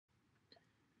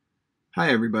Hi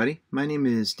everybody, my name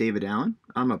is David Allen.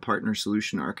 I'm a partner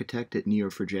solution architect at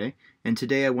Neo4j, and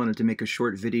today I wanted to make a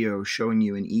short video showing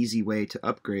you an easy way to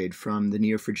upgrade from the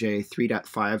Neo4j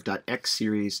 3.5.x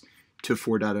series to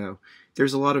 4.0.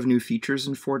 There's a lot of new features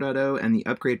in 4.0 and the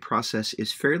upgrade process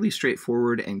is fairly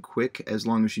straightforward and quick as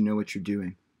long as you know what you're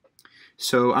doing.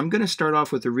 So I'm going to start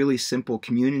off with a really simple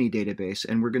community database,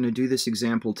 and we're going to do this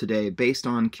example today based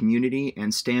on community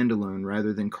and standalone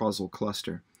rather than causal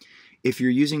cluster. If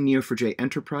you're using Neo4j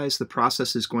Enterprise, the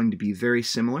process is going to be very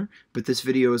similar, but this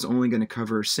video is only going to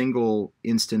cover single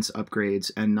instance upgrades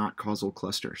and not causal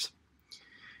clusters.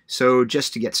 So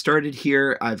just to get started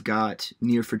here, I've got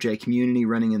Neo4j Community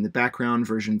running in the background,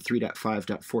 version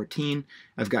 3.5.14.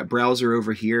 I've got browser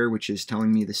over here, which is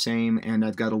telling me the same, and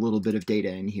I've got a little bit of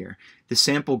data in here. The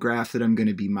sample graph that I'm going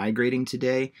to be migrating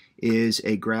today is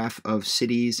a graph of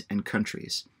cities and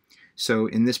countries. So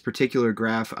in this particular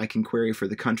graph, I can query for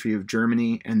the country of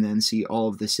Germany and then see all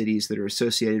of the cities that are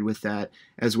associated with that,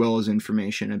 as well as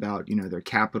information about, their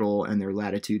capital and their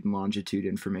latitude and longitude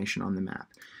information on the map.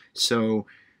 So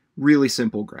really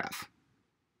simple graph.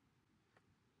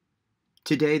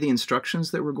 Today, the instructions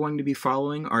that we're going to be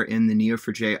following are in the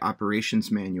Neo4j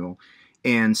operations manual.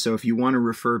 And so if you want to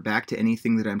refer back to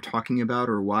anything that I'm talking about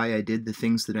or why I did the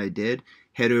things that I did,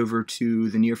 head over to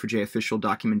the Neo4j official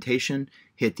documentation,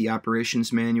 hit the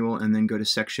operations manual, and then go to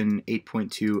section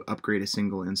 8.2, upgrade a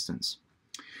single instance.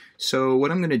 So what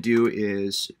I'm going to do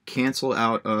is cancel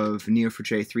out of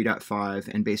Neo4j 3.5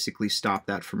 and basically stop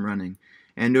that from running.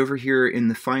 And over here in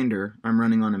the Finder, I'm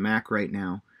running on a Mac right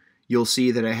now, you'll see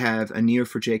that I have a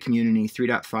Neo4j Community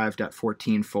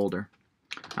 3.5.14 folder.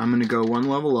 I'm going to go one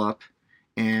level up,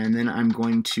 and then I'm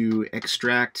going to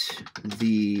extract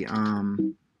the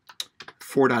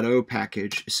 4.0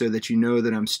 package so that you know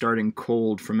that I'm starting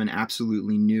cold from an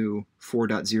absolutely new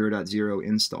 4.0.0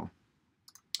 install.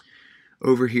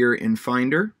 Over here in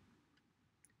Finder,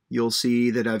 you'll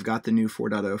see that I've got the new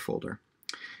 4.0 folder.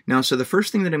 Now, so the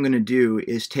first thing that I'm going to do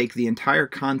is take the entire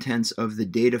contents of the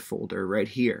data folder right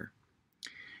here,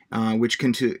 which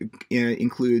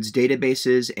includes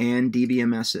databases and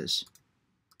DBMSs.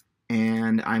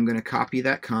 And I'm going to copy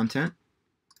that content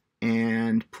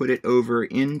and put it over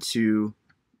into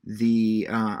the,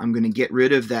 I'm going to get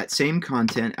rid of that same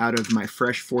content out of my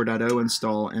fresh 4.0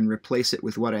 install and replace it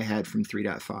with what I had from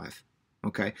 3.5.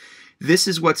 Okay, this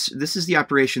is the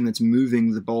operation that's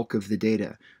moving the bulk of the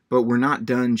data, but we're not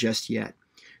done just yet.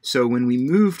 So when we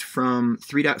moved from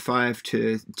 3.5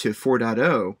 to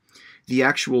 4.0, the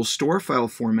actual store file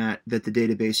format that the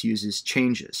database uses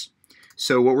changes.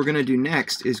 So what we're going to do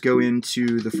next is go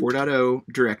into the 4.0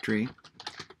 directory,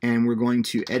 and we're going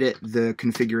to edit the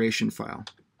configuration file.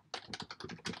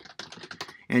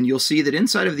 And you'll see that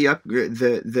inside of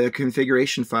the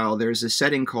configuration file, there's a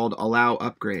setting called Allow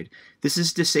Upgrade. This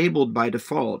is disabled by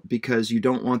default because you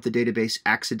don't want the database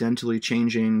accidentally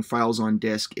changing files on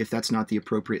disk if that's not the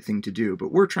appropriate thing to do.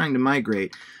 But we're trying to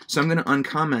migrate, so I'm going to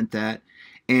uncomment that.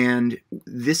 And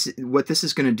what this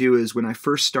is going to do is when I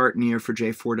first start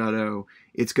Neo4j 4.0,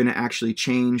 it's going to actually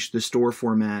change the store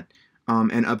format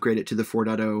and upgrade it to the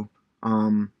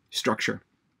 4.0 structure.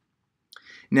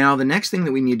 Now, the next thing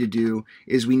that we need to do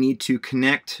is we need to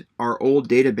connect our old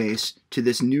database to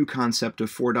this new concept of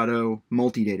 4.0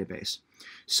 multi-database.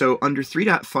 So under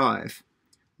 3.5,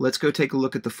 let's go take a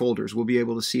look at the folders. We'll be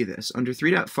able to see this. Under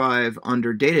 3.5,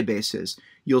 under databases,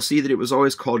 you'll see that it was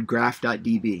always called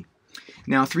graph.db.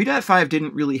 Now, 3.5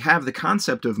 didn't really have the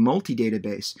concept of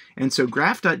multi-database, and so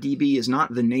graph.db is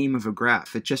not the name of a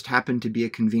graph. It just happened to be a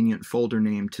convenient folder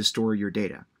name to store your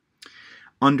data.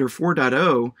 Under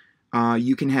 4.0,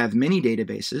 you can have many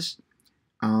databases,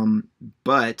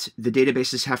 but the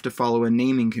databases have to follow a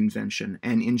naming convention,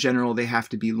 and in general they have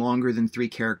to be longer than 3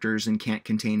 characters and can't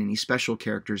contain any special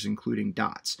characters including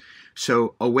dots.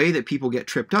 So a way that people get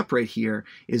tripped up right here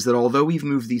is that although we've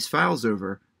moved these files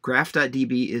over,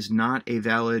 graph.db is not a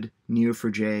valid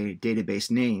Neo4j database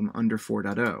name under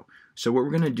 4.0. So what we're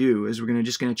going to do is we're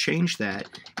just going to change that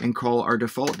and call our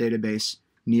default database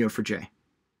Neo4j.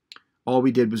 All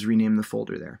we did was rename the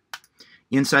folder there.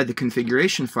 Inside the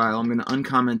configuration file, I'm going to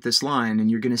uncomment this line,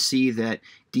 and you're going to see that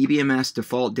dbms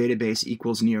default database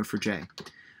equals Neo4j.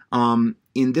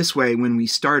 In this way, when we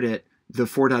start it, the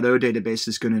 4.0 database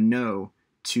is going to know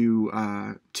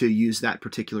to use that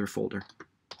particular folder.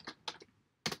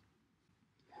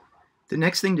 The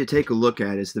next thing to take a look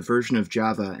at is the version of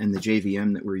Java and the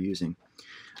JVM that we're using.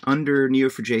 Under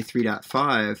Neo4j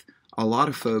 3.5, a lot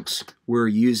of folks were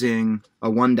using a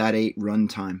 1.8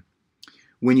 runtime.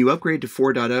 When you upgrade to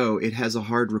 4.0, it has a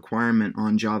hard requirement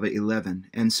on Java 11.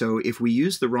 And so if we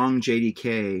use the wrong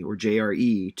JDK or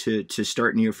JRE to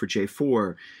start Neo4j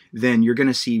 4, then you're going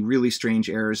to see really strange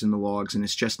errors in the logs, and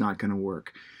it's just not going to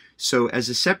work. So as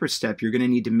a separate step, you're going to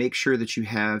need to make sure that you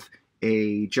have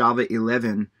a Java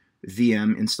 11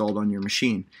 VM installed on your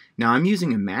machine. Now I'm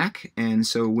using a Mac, and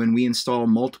so when we install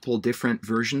multiple different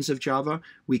versions of Java,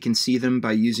 we can see them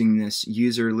by using this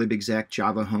user libexec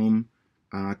java home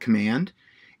command.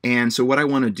 And so what I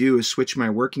want to do is switch my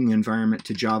working environment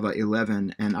to Java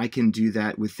 11, and I can do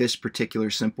that with this particular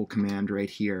simple command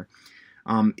right here.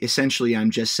 Essentially,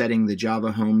 I'm just setting the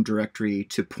Java home directory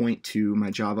to point to my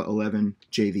Java 11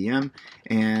 JVM,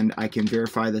 and I can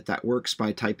verify that that works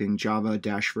by typing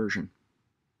java-version.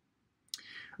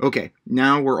 Okay,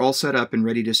 now we're all set up and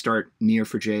ready to start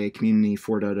Neo4j Community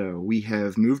 4.0. We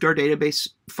have moved our database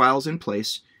files in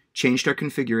place, changed our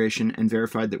configuration, and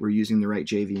verified that we're using the right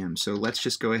JVM. So let's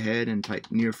just go ahead and type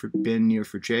bin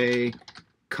neo4j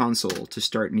console to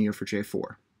start Neo4j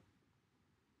 4.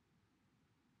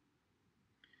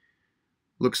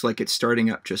 Looks like it's starting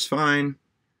up just fine.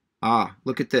 Ah,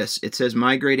 look at this. It says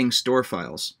migrating store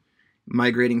files,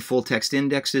 migrating full text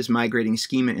indexes, migrating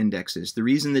schema indexes. The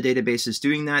reason the database is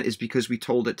doing that is because we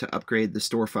told it to upgrade the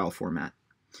store file format.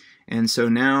 And so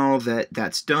now that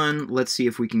that's done, let's see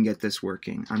if we can get this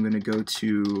working. I'm going to go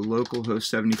to localhost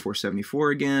 7474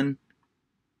 again.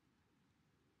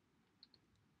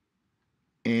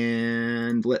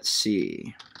 And let's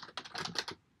see.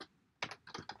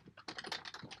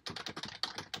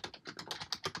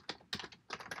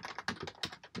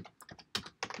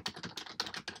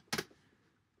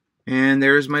 And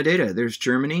there's my data. There's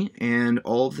Germany and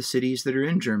all of the cities that are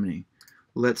in Germany.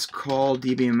 Let's call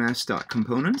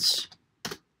dbms.components.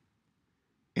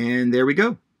 And there we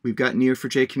go. We've got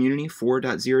Neo4j Community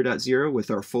 4.0.0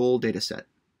 with our full data set.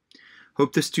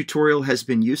 Hope this tutorial has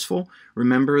been useful.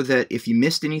 Remember that if you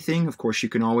missed anything, of course you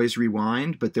can always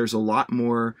rewind, but there's a lot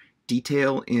more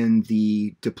detail in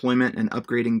the deployment and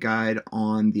upgrading guide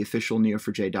on the official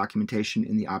Neo4j documentation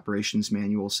in the operations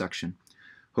manual section.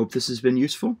 Hope this has been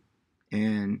useful,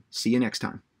 and see you next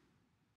time.